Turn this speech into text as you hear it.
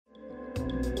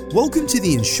Welcome to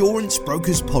the Insurance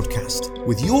Brokers Podcast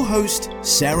with your host,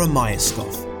 Sarah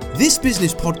Myerscough. This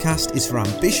business podcast is for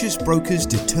ambitious brokers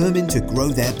determined to grow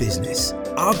their business.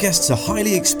 Our guests are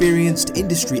highly experienced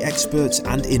industry experts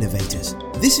and innovators.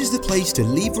 This is the place to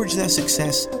leverage their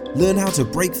success, learn how to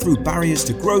break through barriers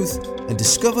to growth, and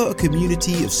discover a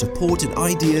community of support and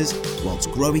ideas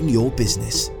whilst growing your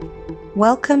business.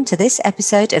 Welcome to this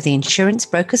episode of the Insurance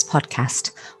Brokers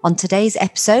Podcast. On today's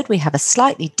episode, we have a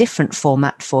slightly different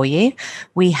format for you.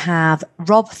 We have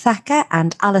Rob Thacker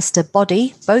and Alistair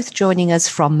Boddy, both joining us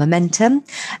from Momentum.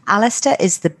 Alistair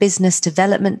is the Business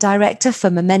Development Director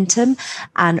for Momentum,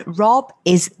 and Rob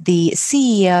is the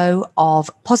CEO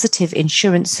of Positive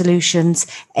Insurance Solutions,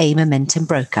 a Momentum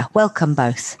broker. Welcome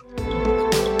both.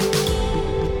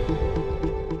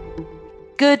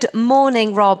 Good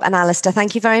morning, Rob and Alistair.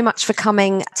 Thank you very much for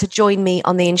coming to join me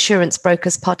on the Insurance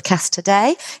Brokers Podcast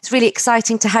today. It's really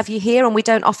exciting to have you here, and we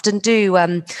don't often do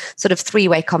sort of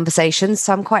three-way conversations,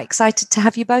 so I'm quite excited to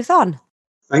have you both on.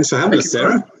 Thanks for having us,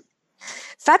 Sarah.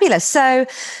 Fabulous. So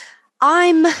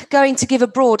I'm going to give a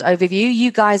broad overview. You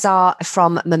guys are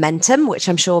from Momentum, which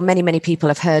I'm sure many people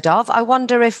have heard of. I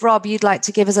wonder if, Rob, you'd like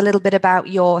to give us a little bit about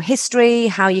your history,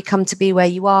 how you come to be where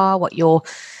you are, what your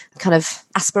kind of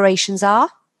aspirations are?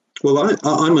 Well,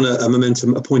 I'm a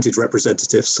Momentum appointed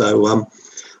representative, so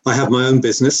I have my own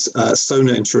business,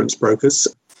 Sona Insurance Brokers,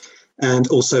 and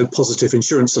also Positive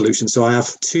Insurance Solutions. So I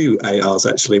have two ARs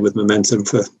actually with Momentum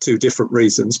for two different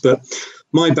reasons. But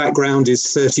my background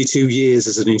is 32 years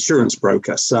as an insurance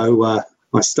broker. So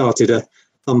I started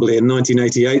humbly in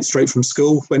 1988, straight from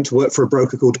school, went to work for a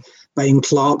broker called Bain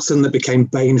Clarkson that became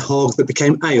Bain Hogg, that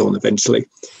became Aon eventually.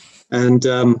 And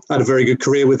I had a very good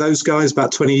career with those guys,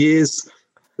 about 20 years,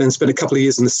 then spent a couple of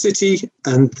years in the city,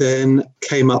 and then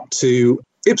came up to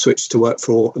Ipswich to work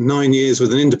for 9 years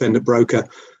with an independent broker.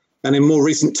 And in more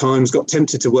recent times, got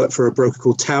tempted to work for a broker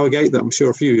called Towergate that I'm sure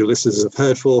a few of your listeners have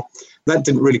heard for. That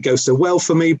didn't really go so well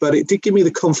for me, but it did give me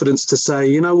the confidence to say,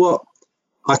 you know what,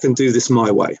 I can do this my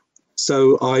way.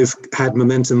 So I've had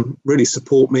Momentum really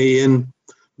support me in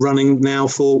running now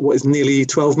for what is nearly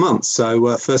 12 months. So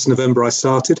 1st November I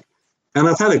started. And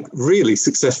I've had a really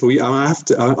successful year.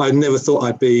 I never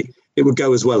thought it would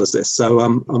go as well as this. So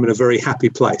I'm in a very happy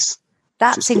place.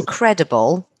 That's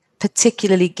incredible,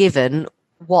 particularly given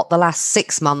what the last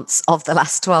 6 months of the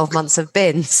last 12 months have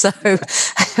been. So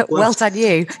well done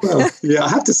you. Well, yeah, I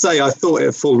have to say, I thought it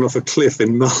had fallen off a cliff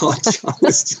in March. I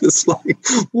was just like,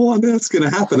 what on earth's going to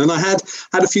happen? And I had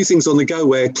a few things on the go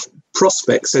where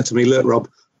prospects said to me, look, Rob,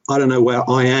 I don't know where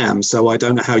I am, so I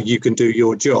don't know how you can do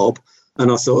your job. And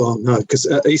I thought, oh no, because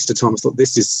at Easter time I thought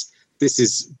this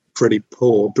is pretty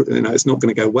poor. It's not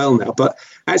going to go well now. But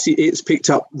actually, it's picked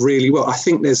up really well. I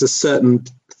think there's a certain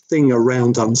thing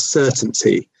around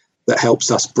uncertainty that helps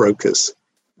us brokers,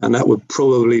 and that would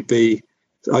probably be,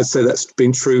 I'd say that's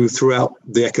been true throughout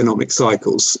the economic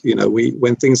cycles.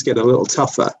 When things get a little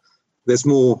tougher, there's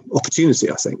more opportunity,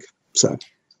 I think. So.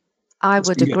 I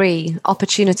would agree.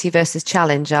 Opportunity versus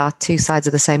challenge are two sides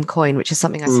of the same coin, which is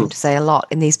something I seem to say a lot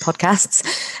in these podcasts.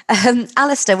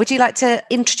 Alistair, would you like to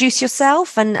introduce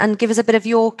yourself and give us a bit of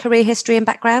your career history and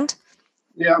background?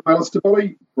 Yeah, I'm Alistair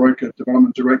Boddy, Broker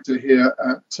Development Director here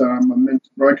at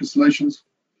Momentum Broker Solutions.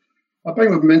 I've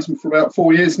been with Momentum for about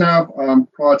 4 years now.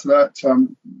 Prior to that,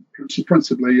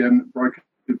 principally in broker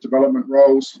development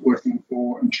roles, working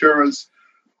for insurers.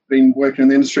 Been working in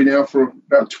the industry now for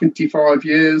about 25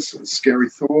 years. A scary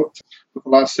thought. But the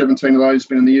last 17 of those have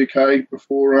been in the UK.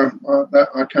 Before that,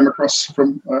 I came across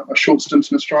from a short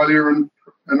stint in Australia and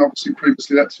obviously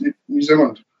previously that to New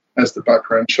Zealand, as the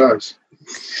background shows.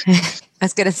 I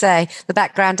was going to say, the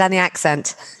background and the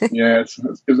accent. Yeah, it's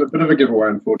a bit of a giveaway,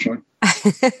 unfortunately.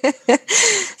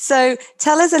 So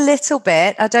tell us a little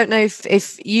bit, I don't know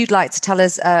if you'd like to tell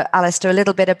us, Alistair, a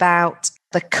little bit about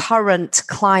the current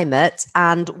climate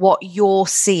and what you're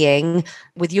seeing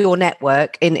with your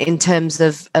network in terms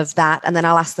of that. And then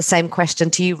I'll ask the same question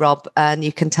to you, Rob, and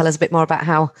you can tell us a bit more about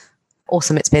how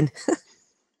awesome it's been.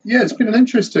 Yeah, it's been an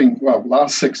interesting,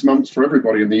 last 6 months for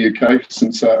everybody in the UK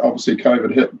since obviously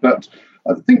COVID hit. But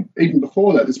I think even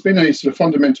before that, there's been a sort of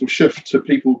fundamental shift to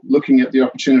people looking at the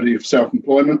opportunity of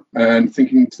self-employment and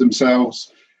thinking to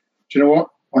themselves, do you know what?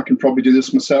 I can probably do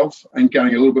this myself, and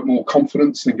gaining a little bit more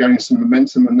confidence and gaining some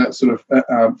momentum and that sort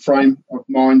of frame of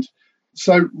mind.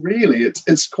 So really,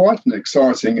 it's quite an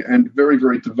exciting and very,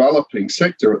 very developing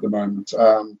sector at the moment.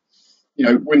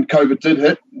 When COVID did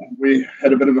hit, we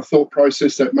had a bit of a thought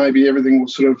process that maybe everything will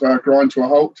sort of grind to a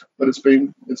halt, but it's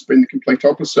been the complete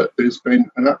opposite. There's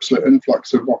been an absolute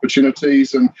influx of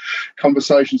opportunities and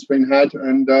conversations being had,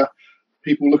 and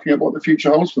people looking at what the future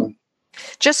holds for them.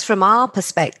 Just from our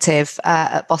perspective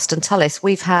at Boston Tullis,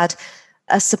 we've had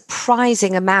a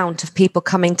surprising amount of people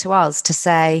coming to us to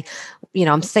say,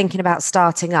 I'm thinking about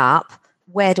starting up.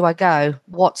 Where do I go?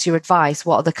 What's your advice?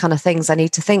 What are the kind of things I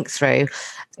need to think through?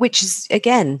 Which is,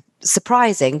 again,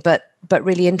 surprising, but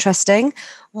really interesting.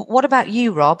 What about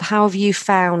you, Rob? How have you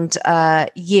found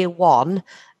year one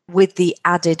with the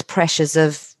added pressures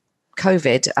of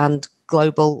COVID and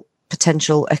global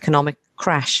potential economic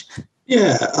crash?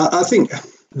 Yeah, I think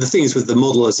the thing is with the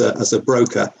model as a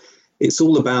broker, it's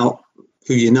all about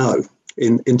who you know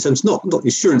in terms not the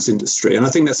insurance industry. And I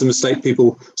think that's a mistake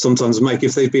people sometimes make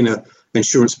if they've been an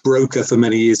insurance broker for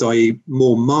many years, i.e.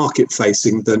 more market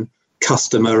facing than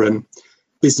customer and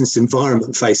business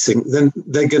environment facing, then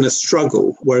they're going to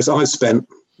struggle. Whereas I've spent,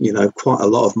 quite a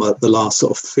lot of the last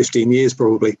sort of 15 years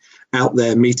probably out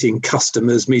there meeting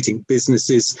customers, meeting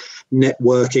businesses,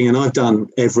 networking, and I've done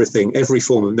everything, every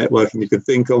form of networking you can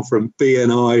think of, from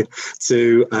BNI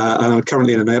to, and I'm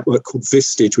currently in a network called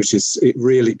Vistage, which is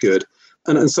really good.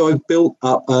 And so I've built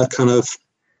up a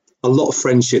lot of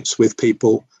friendships with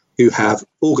people who have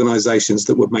organizations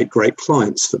that would make great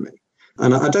clients for me.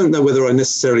 And I don't know whether I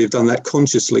necessarily have done that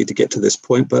consciously to get to this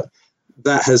point, but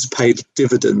that has paid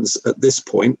dividends at this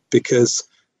point because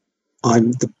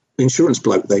I'm the insurance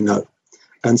bloke they know.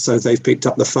 And so they've picked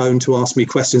up the phone to ask me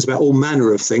questions about all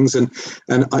manner of things. And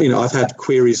I've had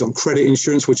queries on credit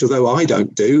insurance, which although I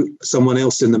don't do, someone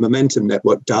else in the Momentum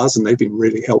network does, and they've been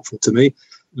really helpful to me.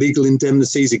 Legal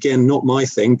indemnities, again, not my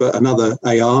thing, but another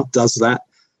AR does that.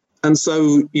 And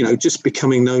so, just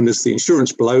becoming known as the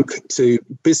insurance bloke to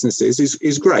businesses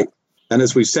is great. And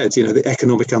as we've said, the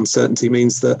economic uncertainty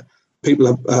means that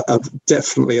people are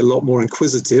definitely a lot more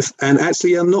inquisitive and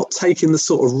actually are not taking the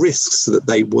sort of risks that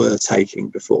they were taking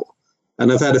before.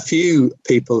 And I've had a few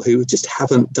people who just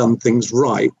haven't done things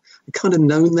right, kind of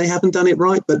known they haven't done it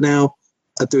right, but now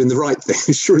are doing the right thing,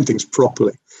 insuring things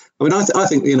properly. I mean, I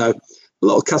think, a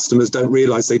lot of customers don't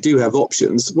realise they do have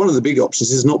options. One of the big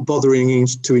options is not bothering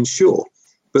to insure,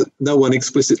 but no one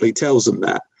explicitly tells them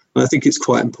that. And I think it's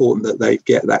quite important that they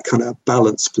get that kind of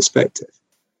balanced perspective.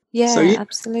 Yeah,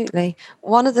 absolutely.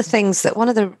 One of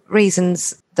the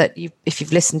reasons that if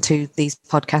you've listened to these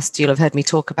podcasts, you'll have heard me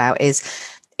talk about is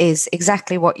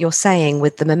exactly what you're saying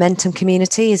with the Momentum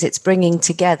community, is it's bringing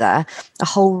together a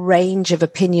whole range of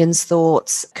opinions,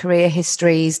 thoughts, career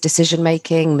histories,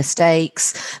 decision-making,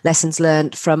 mistakes, lessons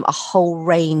learned from a whole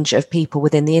range of people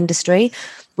within the industry,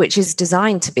 which is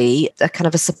designed to be a kind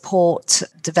of a support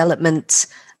development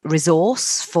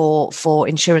resource for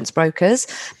insurance brokers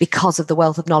because of the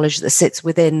wealth of knowledge that sits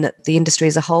within the industry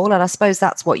as a whole. And I suppose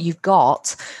that's what you've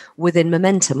got within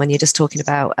Momentum when you're just talking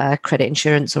about credit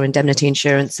insurance or indemnity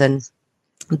insurance and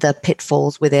the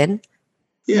pitfalls within.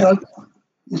 Yeah,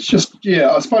 it's just,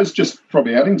 I suppose just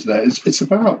probably adding to that, it's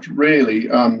about really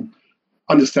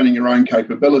understanding your own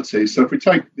capabilities. So if we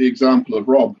take the example of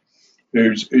Rob,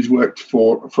 who's worked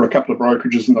for a couple of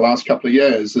brokerages in the last couple of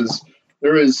years,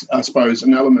 there is, I suppose,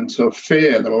 an element of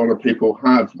fear that a lot of people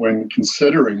have when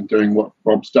considering doing what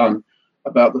Rob's done,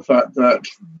 about the fact that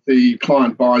the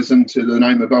client buys into the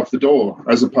name above the door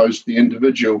as opposed to the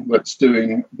individual that's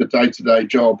doing the day-to-day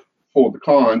job for the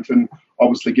client and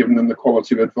obviously giving them the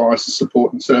quality of advice,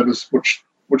 support and service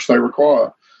which they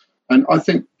require. And I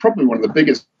think probably one of the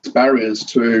biggest barriers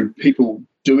to people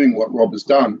doing what Rob has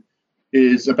done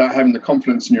is about having the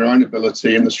confidence in your own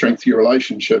ability and the strength of your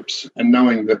relationships and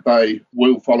knowing that they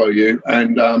will follow you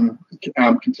and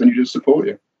continue to support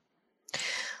you.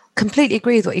 Completely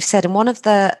agree with what you've said. And one of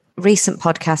the recent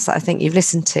podcasts that I think you've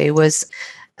listened to was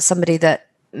somebody that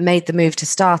made the move to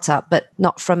startup, but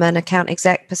not from an account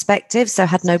exec perspective, so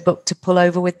had no book to pull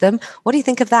over with them. What do you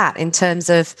think of that in terms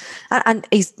of, and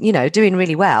he's, doing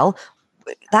really well.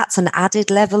 That's an added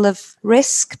level of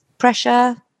risk,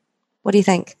 pressure. What do you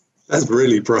think? That's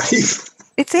really brave.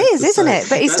 It is, isn't it?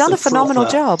 But he's done a phenomenal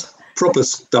job. Proper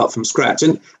start from scratch.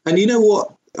 And you know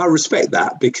what? I respect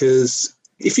that, because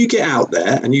if you get out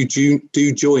there and you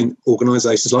do join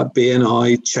organisations like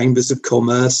BNI, Chambers of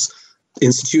Commerce,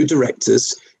 Institute of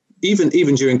Directors, even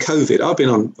during COVID, I've been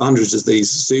on hundreds of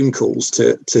these Zoom calls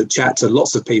to chat to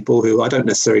lots of people who I don't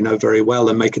necessarily know very well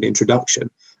and make an introduction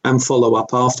and follow up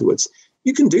afterwards.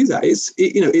 You can do that.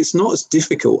 It's not as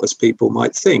difficult as people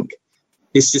might think.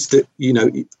 It's just that,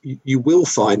 you will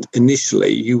find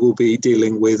initially you will be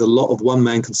dealing with a lot of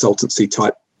one-man consultancy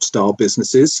type style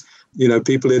businesses,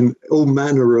 people in all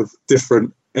manner of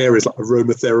different areas like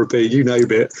aromatherapy, you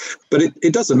name it. But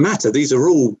it doesn't matter. These are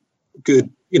all good,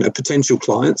 potential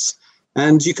clients,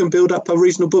 and you can build up a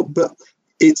reasonable book. But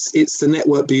it's the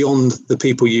network beyond the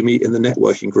people you meet in the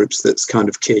networking groups that's kind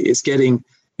of key. It's getting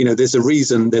there's a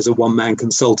reason there's a one-man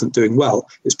consultant doing well.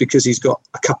 It's because he's got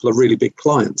a couple of really big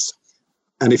clients.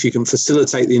 And if you can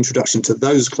facilitate the introduction to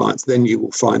those clients, then you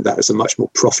will find that as a much more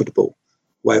profitable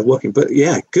way of working. But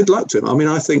yeah, good luck to him. I mean,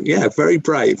 I think, very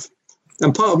brave.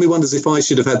 And part of me wonders if I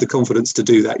should have had the confidence to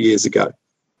do that years ago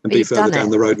and be further down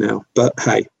the road now. But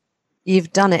hey.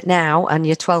 You've done it now, and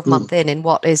you're 12 months in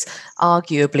what is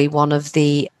arguably one of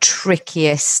the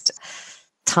trickiest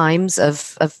times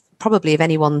of probably of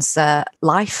anyone's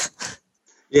life.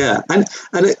 Yeah, and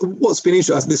what's been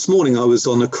interesting, this morning I was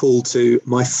on a call to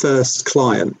my first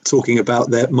client talking about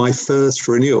my first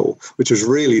renewal, which was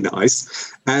really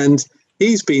nice. And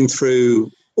he's been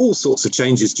through all sorts of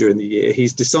changes during the year.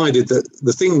 He's decided that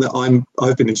the thing that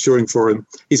I've been insuring for him,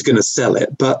 he's going to sell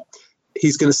it, but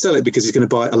he's going to sell it because he's going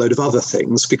to buy a load of other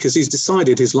things, because he's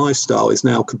decided his lifestyle is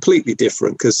now completely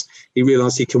different, because he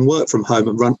realized he can work from home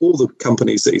and run all the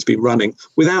companies that he's been running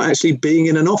without actually being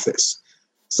in an office.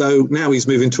 So now he's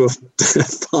moving to a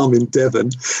farm in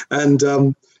Devon, and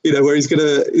where he's going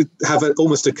to have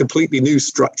almost a completely new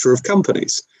structure of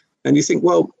companies. And you think,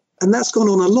 well, and that's gone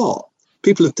on a lot.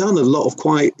 People have done a lot of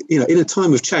quite, in a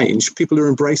time of change, people are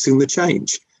embracing the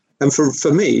change. And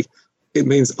for me, it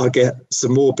means I get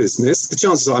some more business. The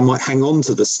chances are I might hang on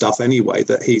to the stuff anyway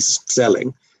that he's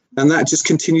selling, and that just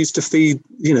continues to feed,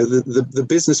 the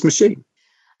business machine.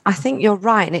 I think you're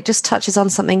right. And it just touches on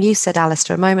something you said,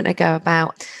 Alistair, a moment ago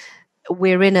about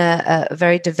we're in a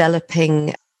very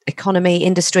developing economy,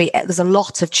 industry. There's a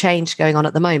lot of change going on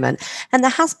at the moment. And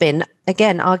there has been,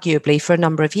 again, arguably for a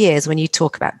number of years, when you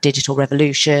talk about digital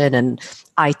revolution and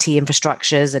IT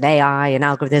infrastructures and AI and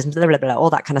algorithms, blah, blah, blah,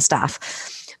 all that kind of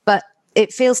stuff. But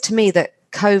it feels to me that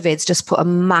COVID's just put a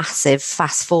massive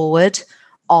fast forward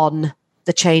on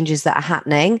the changes that are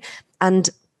happening. And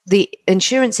the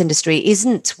insurance industry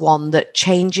isn't one that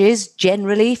changes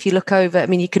generally. If you look over, I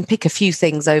mean, you can pick a few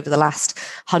things over the last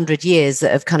 100 years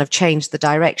that have kind of changed the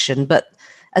direction. But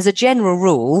as a general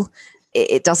rule,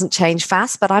 it doesn't change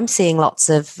fast. But I'm seeing lots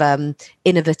of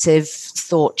innovative,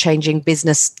 thought-changing,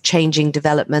 business-changing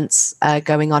developments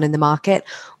going on in the market.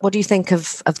 What do you think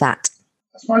of that?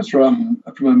 I suppose from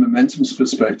a momentum's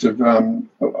perspective,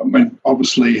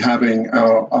 obviously having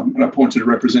an appointed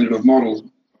representative model,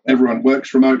 everyone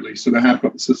works remotely, so they have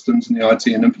got the systems and the IT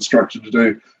and infrastructure to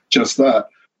do just that.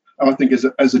 I think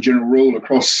as a general rule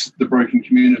across the broking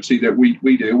community that we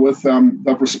deal with,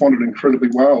 they've responded incredibly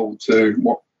well to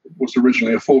what was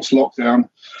originally a forced lockdown,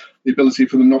 the ability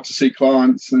for them not to see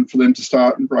clients and for them to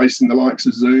start embracing the likes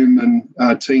of Zoom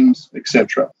and Teams,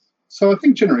 etc. So I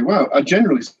think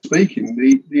generally speaking,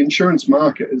 the insurance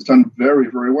market has done very,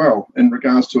 very well in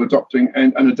regards to adopting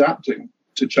and adapting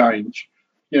to change.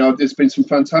 There's been some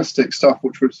fantastic stuff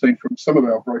which we've seen from some of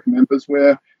our broker members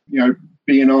where,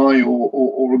 BNI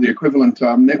or the equivalent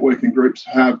networking groups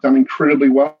have done incredibly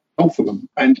well for them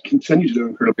and continue to do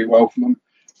incredibly well for them,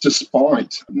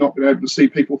 despite not being able to see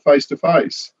people face to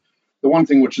face. The one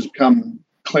thing which has become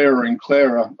clearer and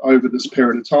clearer over this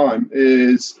period of time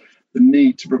is the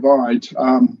need to provide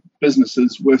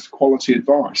businesses with quality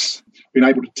advice, being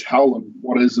able to tell them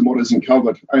what is and what isn't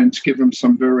covered, and to give them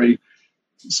some very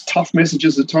tough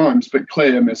messages at times, but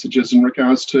clear messages in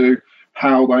regards to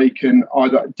how they can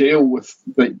either deal with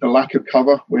the lack of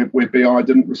cover where BI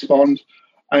didn't respond,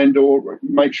 and or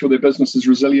make sure their business is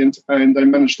resilient and they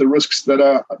manage the risks that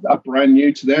are brand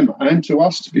new to them and to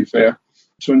us, to be fair,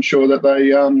 to ensure that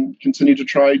they continue to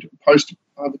trade post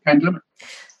the pandemic.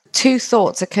 Two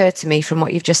thoughts occur to me from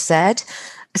what you've just said.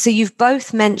 So you've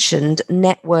both mentioned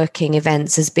networking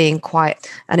events as being quite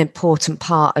an important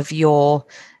part of your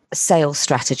sales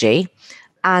strategy.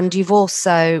 And you've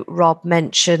also, Rob,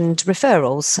 mentioned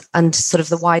referrals and sort of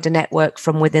the wider network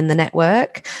from within the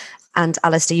network. And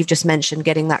Alistair, you've just mentioned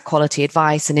getting that quality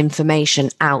advice and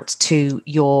information out to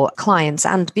your clients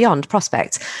and beyond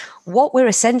prospects. What we're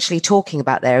essentially talking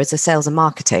about there is a sales and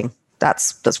marketing.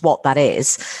 That's what that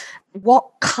is. What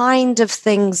kind of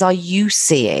things are you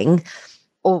seeing,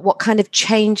 or what kind of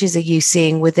changes are you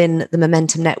seeing within the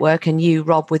Momentum Network, and you,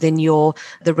 Rob, within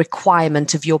the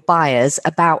requirement of your buyers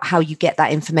about how you get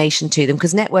that information to them?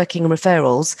 Because networking and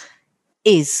referrals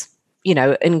is,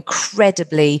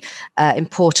 incredibly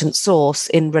important source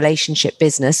in relationship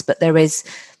business, but there is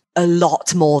a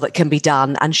lot more that can be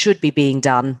done and should be being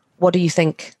done. What do you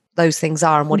think those things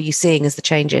are, and what are you seeing as the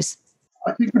changes?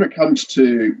 I think when it comes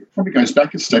to, probably goes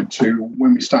back a step to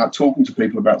when we start talking to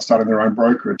people about starting their own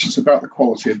brokerage, it's about the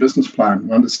quality of business plan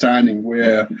and understanding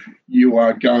where you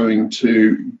are going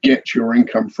to get your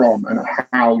income from and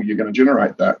how you're going to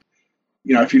generate that.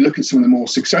 If you look at some of the more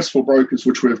successful brokers,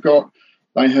 which we've got,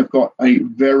 they have got a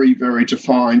very, very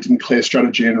defined and clear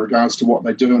strategy in regards to what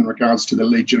they do in regards to the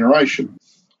lead generation.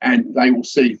 And they will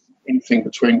see anything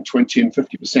between 20 and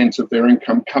 50% of their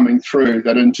income coming through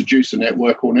that introduce a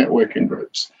network or networking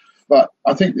groups. But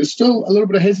I think there's still a little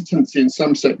bit of hesitancy in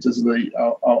some sectors of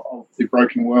the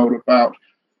broking world about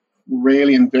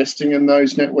really investing in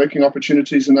those networking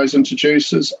opportunities and those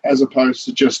introducers, as opposed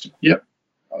to just,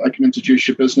 I can introduce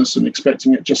your business and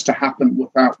expecting it just to happen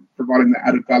without providing the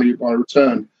added value by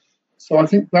return. So I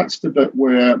think that's the bit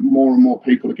where more and more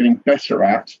people are getting better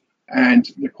at, and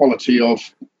the quality of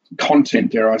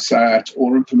content, dare I say it,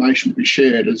 or information to be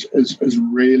shared is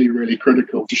really, really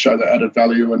critical to show that added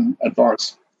value and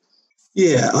advice.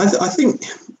 Yeah, I think,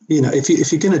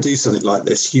 if you're going to do something like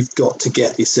this, you've got to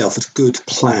get yourself a good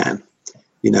plan.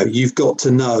 You've got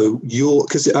to know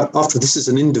because after this is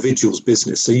an individual's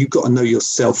business, so you've got to know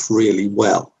yourself really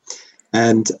well.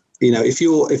 And, if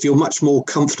you're much more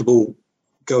comfortable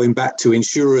going back to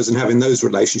insurers and having those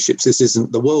relationships, this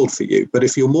isn't the world for you. But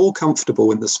if you're more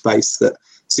comfortable in the space that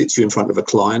sits you in front of a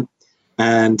client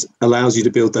and allows you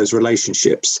to build those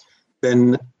relationships,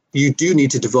 then you do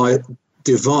need to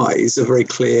devise a very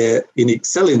clear, unique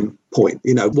selling point.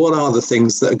 What are the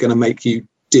things that are going to make you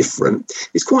different?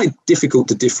 It's quite difficult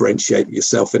to differentiate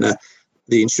yourself in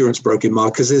the insurance broking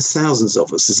market because there's thousands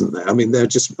of us, isn't there? I mean, there are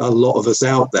just a lot of us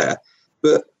out there,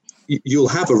 but you'll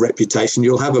have a reputation,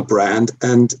 you'll have a brand,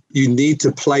 and you need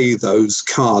to play those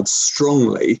cards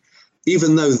strongly.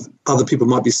 Even though other people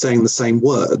might be saying the same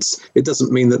words, it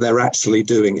doesn't mean that they're actually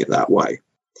doing it that way.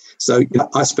 So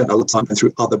I spent a lot of time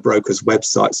through other brokers'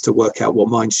 websites to work out what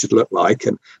mine should look like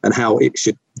and how it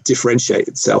should differentiate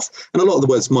itself. And a lot of the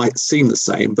words might seem the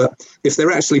same, but if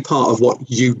they're actually part of what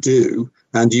you do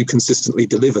and you consistently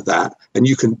deliver that, and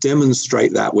you can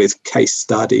demonstrate that with case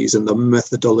studies and the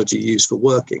methodology used for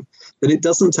working, then it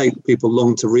doesn't take people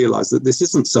long to realize that this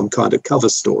isn't some kind of cover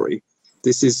story.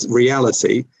 This is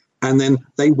reality. And then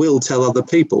they will tell other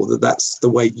people that that's the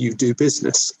way you do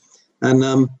business. And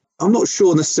I'm not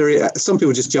sure necessarily, some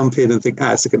people just jump in and think,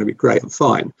 it's going to be great and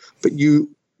fine. But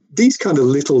these kind of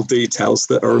little details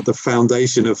that are the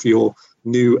foundation of your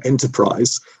new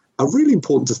enterprise are really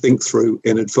important to think through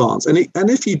in advance. And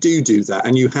if you do that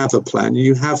and you have a plan,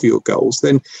 you have your goals,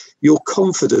 then your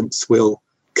confidence will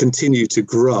continue to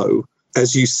grow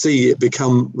as you see it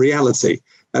become reality.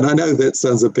 And I know that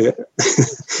sounds a bit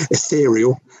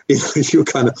ethereal, your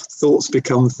kind of thoughts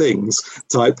become things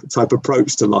type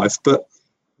approach to life. But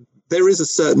there is a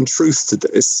certain truth to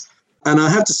this. And I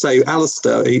have to say,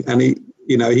 Alistair,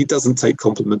 he doesn't take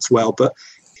compliments well, but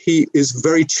he is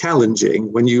very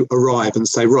challenging when you arrive and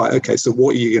say, right, okay, so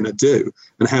what are you going to do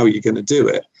and how are you going to do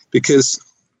it? Because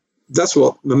that's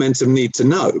what Momentum need to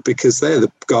know, because they're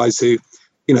the guys who,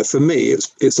 for me,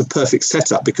 it's a perfect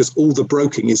setup because all the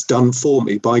broking is done for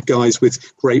me by guys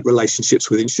with great relationships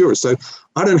with insurers. So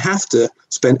I don't have to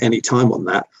spend any time on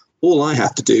that. All I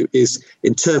have to do is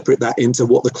interpret that into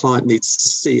what the client needs to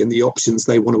see and the options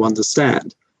they want to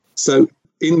understand. So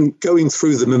in going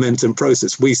through the Momentum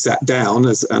process, we sat down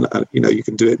and you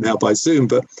can do it now by Zoom,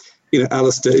 but,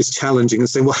 Alistair is challenging and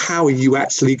saying, well, how are you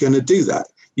actually going to do that?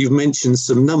 You've mentioned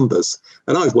some numbers,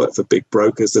 and I've worked for big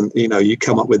brokers, and, you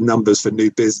come up with numbers for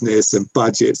new business and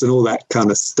budgets and all that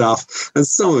kind of stuff. And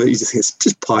some of it, it's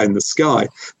just pie in the sky,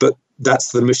 but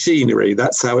that's the machinery.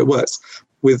 That's how it works.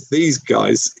 With these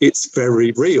guys, it's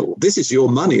very real. This is your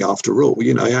money after all.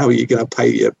 How are you going to pay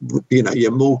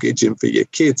your mortgage and for your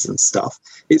kids and stuff?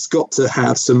 It's got to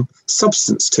have some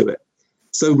substance to it.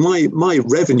 So my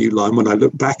revenue line, when I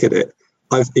look back at it,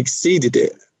 I've exceeded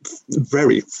it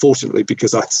very fortunately,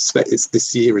 because I suspect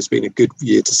this year has been a good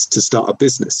year to start a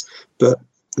business. But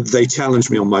they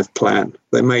challenged me on my plan.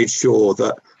 They made sure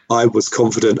that I was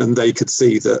confident and they could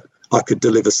see that I could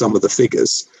deliver some of the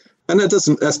figures. And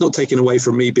that's not taken away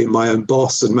from me being my own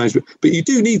boss and management, but you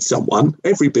do need someone.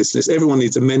 Every business, everyone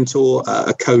needs a mentor,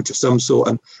 a coach of some sort,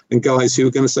 and guys who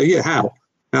are going to say,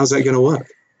 how's that going to work?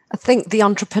 I think the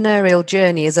entrepreneurial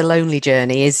journey is a lonely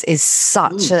journey is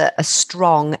such a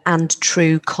strong and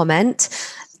true comment.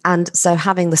 And so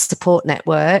having the support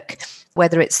network,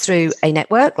 whether it's through a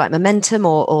network like Momentum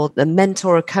or a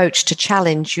mentor or coach to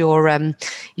challenge your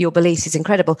beliefs, is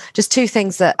incredible. Just two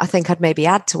things that I think I'd maybe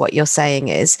add to what you're saying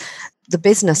is the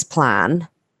business plan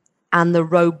and the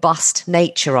robust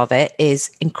nature of it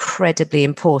is incredibly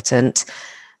important,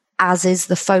 as is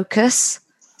the focus.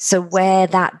 So where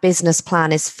that business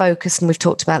plan is focused, and we've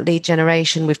talked about lead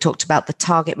generation, we've talked about the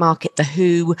target market, the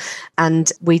who,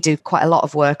 and we do quite a lot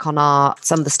of work on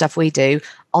some of the stuff we do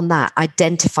on that,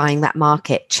 identifying that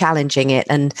market, challenging it,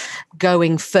 and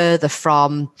going further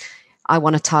from, I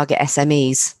want to target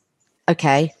SMEs.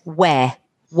 Okay, where?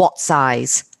 what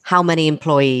size, how many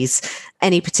employees,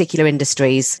 any particular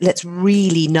industries. Let's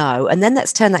really know. And then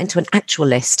let's turn that into an actual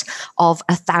list of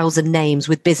 1,000 names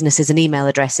with businesses and email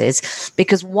addresses.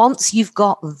 Because once you've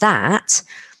got that,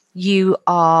 you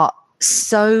are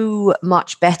so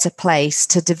much better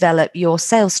placed to develop your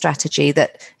sales strategy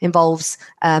that involves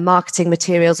marketing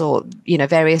materials or,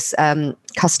 various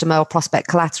customer or prospect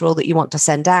collateral that you want to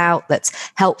send out that's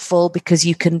helpful because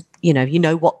you can, you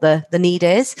know what the need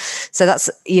is. So that's,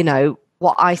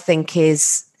 what I think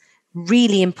is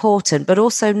really important, but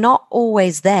also not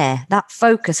always there. That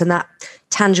focus and that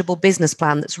tangible business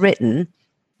plan that's written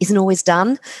isn't always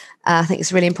done. I think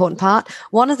it's a really important part.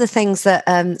 One of the things that,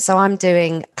 so I'm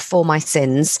doing for my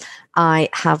sins, I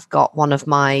have got one of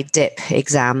my DIP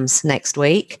exams next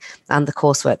week and the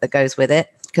coursework that goes with it,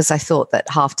 because I thought that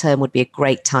half term would be a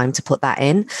great time to put that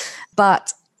in.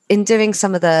 But in doing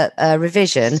some of the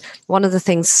revision, one of the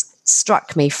things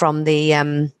struck me from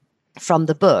the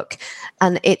book,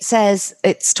 and it says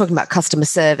it's talking about customer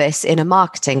service in a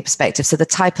marketing perspective. So the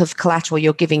type of collateral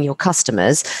you're giving your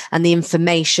customers and the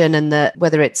information and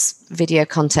whether it's video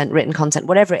content, written content,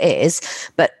 whatever it is,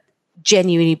 but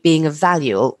genuinely being of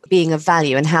value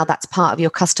and how that's part of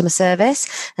your customer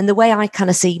service. And the way I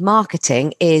kind of see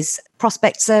marketing is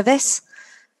prospect service.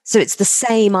 So it's the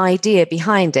same idea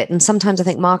behind it. And sometimes I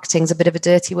think marketing is a bit of a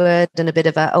dirty word and a bit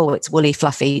of it's woolly,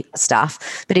 fluffy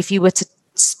stuff. But if you were to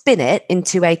spin it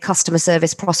into a customer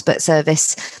service, prospect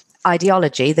service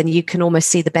ideology, then you can almost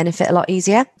see the benefit a lot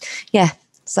easier. Yeah.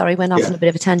 Sorry, went off on a bit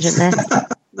of a tangent there.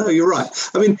 No, you're right.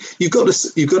 I mean, you've got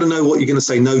to know what you're going to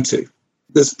say no to.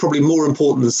 That's probably more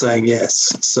important than saying yes.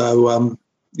 So,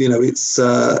 it's,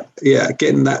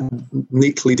 getting that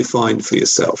neatly defined for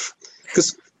yourself,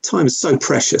 because time is so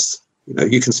precious.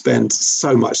 You can spend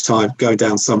so much time going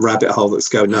down some rabbit hole that's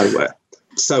going nowhere.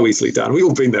 So easily done. We've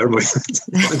all been there, haven't we?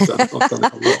 I've done it a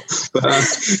lot.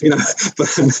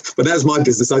 But that's my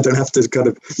business. I don't have to kind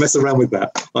of mess around with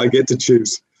that. I get to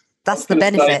choose. That's the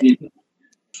benefit.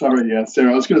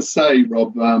 Sarah, I was going to say,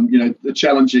 Rob, the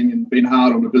challenging and being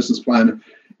hard on a business plan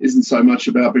isn't so much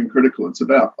about being critical. It's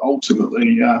about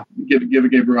ultimately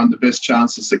giving everyone the best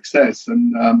chance of success.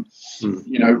 And,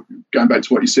 going back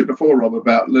to what you said before, Rob,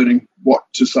 about learning what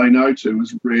to say no to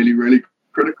is really, really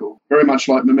critical. Very much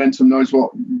like Momentum knows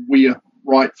what we are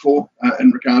right for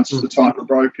in regards to the type of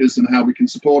brokers and how we can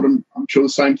support them. I'm sure the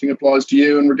same thing applies to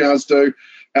you in regards to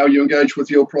how you engage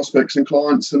with your prospects and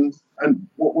clients and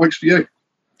what works for you.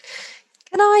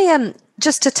 Can I,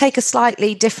 just to take a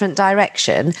slightly different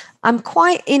direction, I'm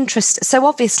quite interested. So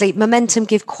obviously Momentum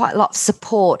give quite a lot of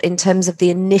support in terms of the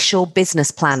initial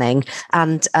business planning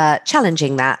and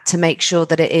challenging that to make sure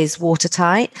that it is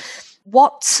watertight.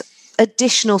 What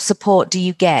additional support do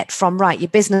you get from, your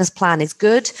business plan is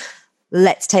good,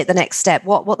 let's take the next step?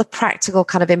 What the practical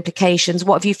kind of implications?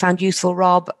 What have you found useful,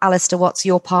 Rob? Alistair, what's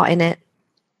your part in it?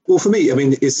 Well, for me, I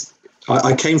mean,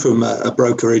 I came from a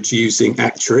brokerage using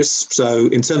Actuaries. So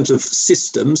in terms of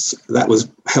systems, that was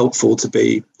helpful to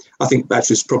be. I think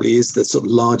Actuaries probably is the sort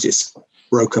of largest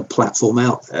broker platform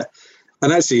out there.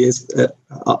 And actually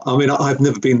I've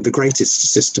never been the greatest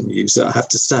system user, I have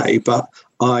to say, but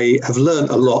I have learned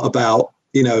a lot about,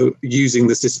 using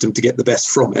the system to get the best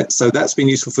from it. So that's been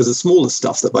useful for the smaller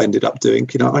stuff that I ended up doing.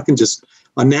 I can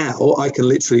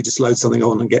literally just load something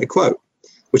on and get a quote,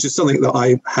 which is something that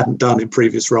I hadn't done in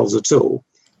previous roles at all.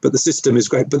 But the system is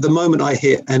great. But the moment I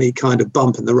hit any kind of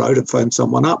bump in the road and phone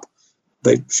someone up,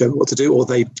 they show me what to do, or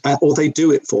they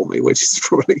do it for me, which is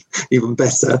probably even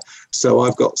better. So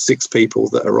I've got 6 people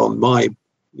that are on my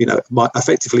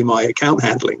effectively my account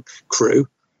handling crew.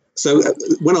 So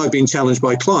when I've been challenged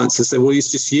by clients, they say, well, it's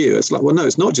just you. It's like, well, no,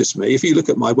 it's not just me. If you look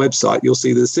at my website, you'll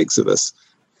see there's 6 of us.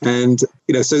 And,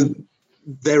 so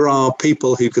there are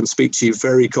people who can speak to you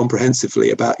very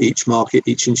comprehensively about each market,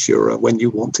 each insurer, when you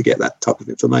want to get that type of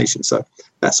information. So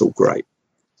that's all great.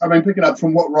 I mean, picking up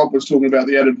from what Rob was talking about,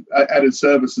 the added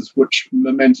services which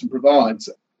Momentum provides,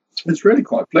 it's really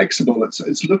quite flexible.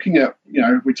 It's looking at,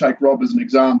 if we take Rob as an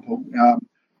example,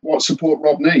 what support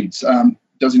Rob needs.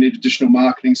 Does he need additional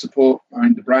marketing support? I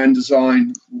mean, the brand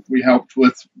design, we helped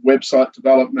with website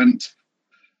development,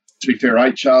 to be fair,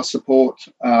 HR support,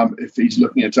 if he's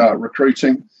looking at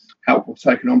recruiting, help with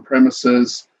taking on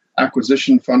premises,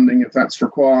 acquisition funding if that's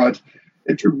required.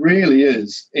 It really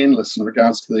is endless in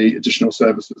regards to the additional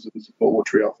services and support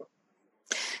which we offer.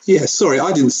 Yeah, sorry,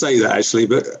 I didn't say that actually,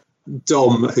 but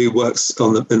Dom, who works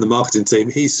in the marketing team,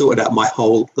 he sorted out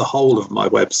the whole of my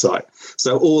website.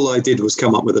 So all I did was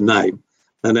come up with a name,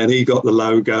 and then he got the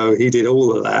logo. He did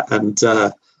all of that, and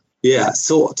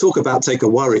talk about take a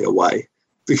worry away.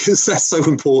 because that's so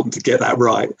important to get that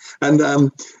right. And,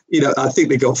 I think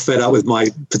they got fed up with my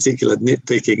particular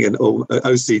nitpicking and or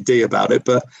OCD about it,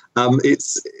 but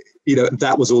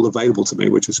that was all available to me,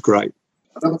 which was great.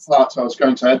 Another part I was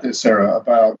going to add there, Sarah,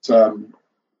 about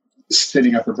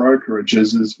setting up a brokerage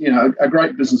is a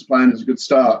great business plan is a good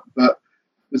start, but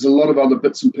there's a lot of other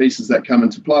bits and pieces that come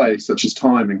into play, such as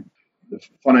timing, the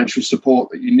financial support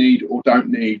that you need or don't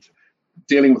need,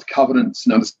 dealing with covenants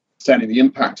and understanding the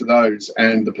impact of those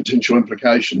and the potential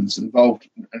implications involved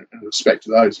in respect to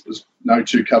those, because no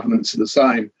two covenants are the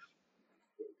same.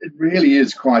 It really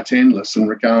is quite endless in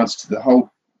regards to the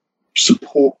whole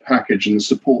support package and the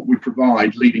support we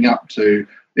provide leading up to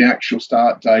the actual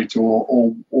start date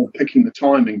or picking the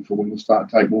timing for when the start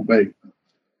date will be.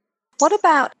 What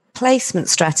about placement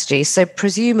strategy? So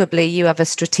presumably you have a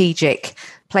strategic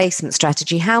placement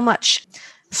strategy. How much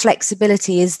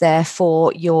flexibility is there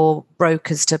for your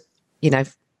brokers to,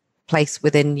 place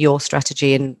within your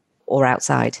strategy or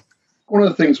outside? One of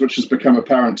the things which has become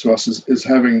apparent to us is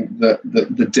having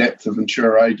the depth of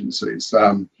insurer agencies.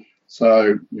 I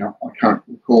can't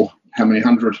recall how many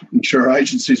hundred insurer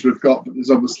agencies we've got, but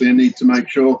there's obviously a need to make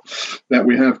sure that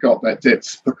we have got that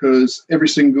depth, because every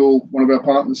single one of our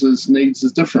partners' needs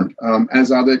is different,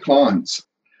 as are their clients.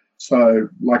 So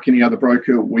like any other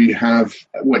broker, we have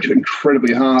worked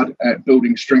incredibly hard at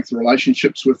building strength of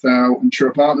relationships with our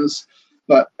insurer partners,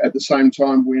 but at the same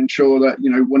time, we ensure that,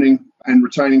 winning and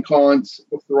retaining clients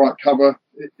with the right cover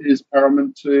is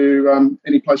paramount to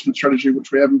any placement strategy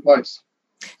which we have in place.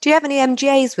 Do you have any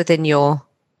MGAs within your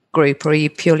group, or are you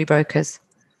purely brokers?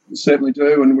 We certainly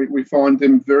do, and we find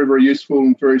them very, very useful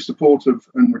and very supportive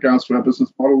in regards to our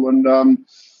business model.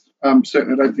 And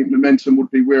certainly I don't think Momentum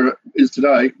would be where it is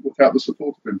today without the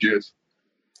support of MGAs.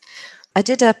 I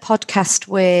did a podcast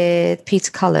with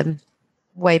Peter Cullum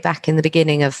way back in the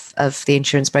beginning of the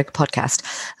Insurance Broker podcast.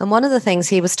 And one of the things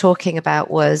he was talking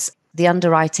about was the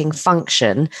underwriting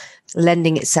function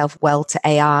lending itself well to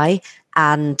AI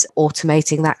and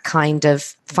automating that kind of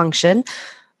function.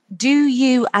 Do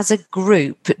you as a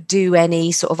group do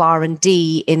any sort of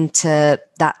R&D into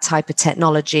that type of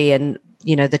technology and,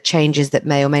 the changes that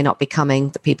may or may not be coming,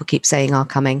 that people keep saying are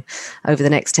coming over the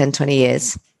next 10, 20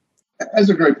 years? As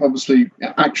a group, obviously,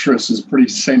 Actress is pretty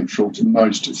central to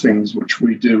most things which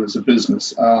we do as a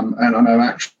business. And I know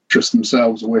Actress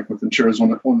themselves are working with insurers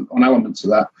on elements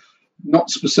of that. Not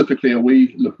specifically are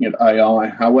we looking at AI.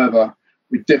 However,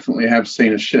 we definitely have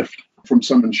seen a shift from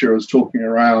some insurers talking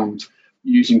around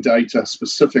using data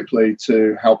specifically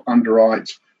to help underwrite,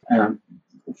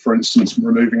 for instance,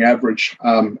 removing average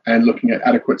and looking at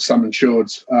adequate sum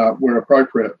insureds where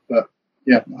appropriate. But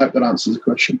yeah, I hope that answers the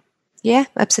question. Yeah,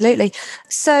 absolutely.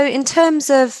 So in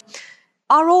terms of,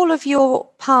 are all of your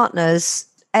partners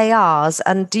ARs,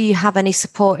 and do you have any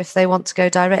support if they want to go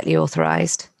directly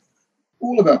authorised?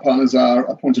 All of our partners are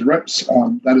appointed reps.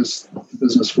 That is the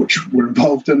business which we're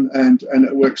involved in, and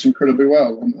it works incredibly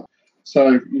well.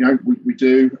 So, we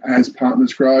do, as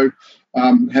partners grow,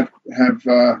 have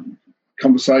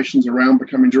conversations around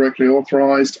becoming directly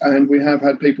authorised, and we have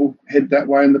had people head that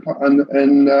way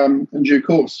in due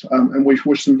course, and we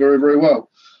wish them very, very well.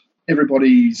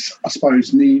 Everybody's, I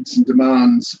suppose, needs and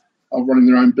demands of running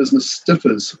their own business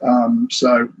differs.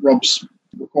 So Rob's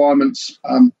requirements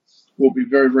will be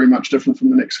very, very much different from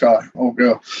the next guy or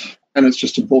girl. And it's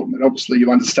just important that obviously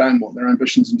you understand what their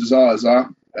ambitions and desires are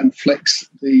and flex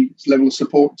the level of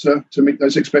support to meet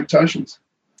those expectations.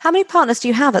 How many partners do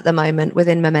you have at the moment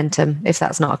within Momentum, if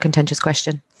that's not a contentious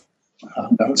question?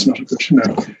 No, it's not a question.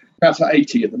 No. About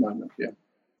 80 at the moment, yeah.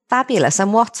 Fabulous.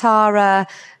 And what are,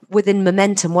 within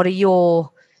Momentum, what are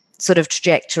your sort of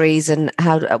trajectories, and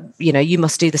how, you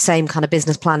must do the same kind of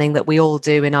business planning that we all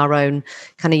do in our own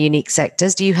kind of unique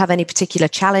sectors. Do you have any particular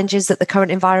challenges that the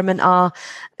current environment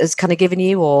has kind of given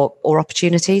you, or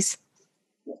opportunities?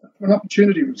 From an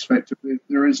opportunity perspective,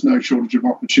 there is no shortage of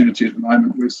opportunity at the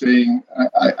moment. We're seeing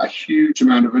a huge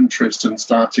amount of interest in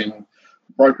starting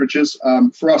brokerages.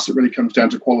 For us, it really comes down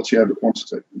to quality over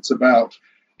quantity. It's about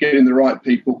getting the right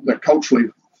people that culturally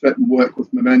fit and work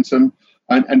with Momentum,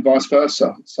 and vice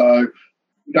versa. So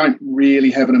we don't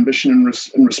really have an ambition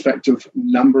in respect of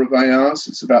number of ARs.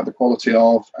 It's about the quality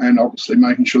of, and obviously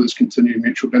making sure there's continued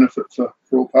mutual benefit for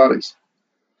all parties.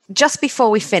 Just before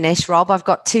we finish, Rob, I've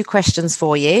got 2 questions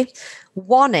for you.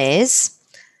 One is,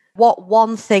 what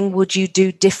one thing would you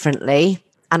do differently?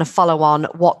 And a follow-on,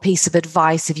 what piece of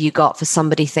advice have you got for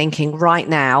somebody thinking, right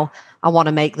now, I want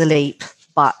to make the leap,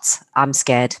 but I'm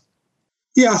scared?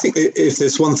 Yeah, I think if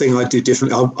there's one thing I'd do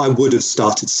differently, I would have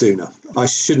started sooner. I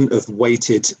shouldn't have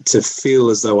waited to feel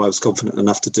as though I was confident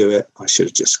enough to do it. I should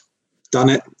have just done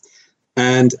it.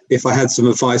 And if I had some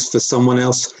advice for someone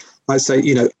else, I'd say,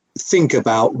 think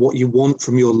about what you want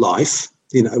from your life.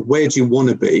 Where do you want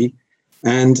to be?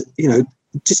 And,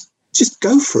 just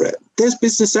go for it. There's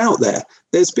business out there.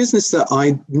 There's business that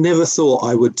I never thought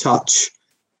I would touch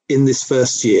in this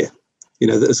first year,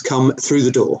 that has come through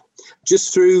the door,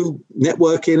 just through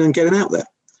networking and getting out there.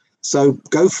 So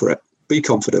go for it. Be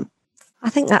confident. I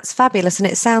think that's fabulous. And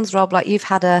it sounds, Rob, like you've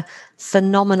had a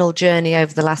phenomenal journey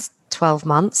over the last 12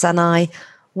 months. And I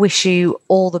wish you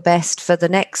all the best for the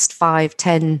next 5,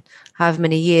 10, however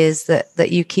many years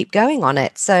that you keep going on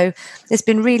it. So it's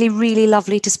been really, really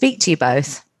lovely to speak to you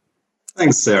both.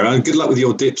 Thanks, Sarah. And good luck with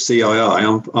your DIP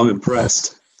CII. I'm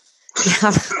impressed.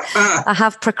 Yeah, I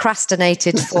have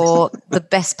procrastinated for the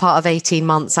best part of 18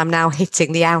 months. I'm now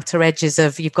hitting the outer edges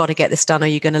of you've got to get this done or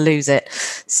you're going to lose it.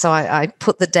 So I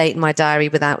put the date in my diary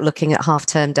without looking at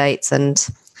half-term dates, and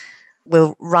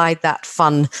we'll ride that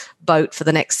fun boat for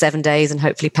the next 7 days and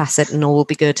hopefully pass it and all will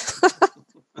be good.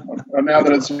 And now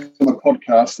that it's on the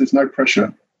podcast, there's no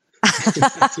pressure.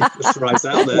 Just right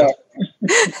out there.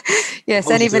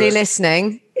 Yes, anybody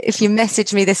listening, if you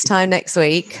message me this time next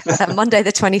week, Monday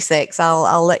the 26th,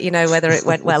 I'll let you know whether it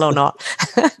went well or not.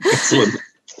 Excellent.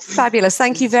 Fabulous.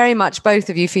 Thank you very much,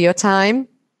 both of you, for your time.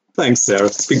 Thanks, Sarah.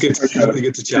 It's been good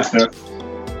to chat.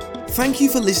 Thank you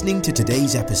for listening to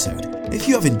today's episode. If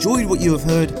you have enjoyed what you have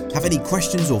heard, have any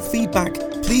questions or feedback,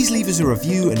 please leave us a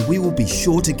review and we will be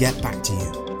sure to get back to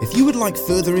you. If you would like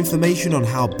further information on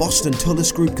how Boston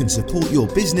Tullis Group can support your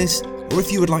business, or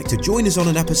if you would like to join us on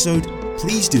an episode,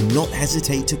 please do not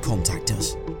hesitate to contact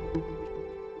us.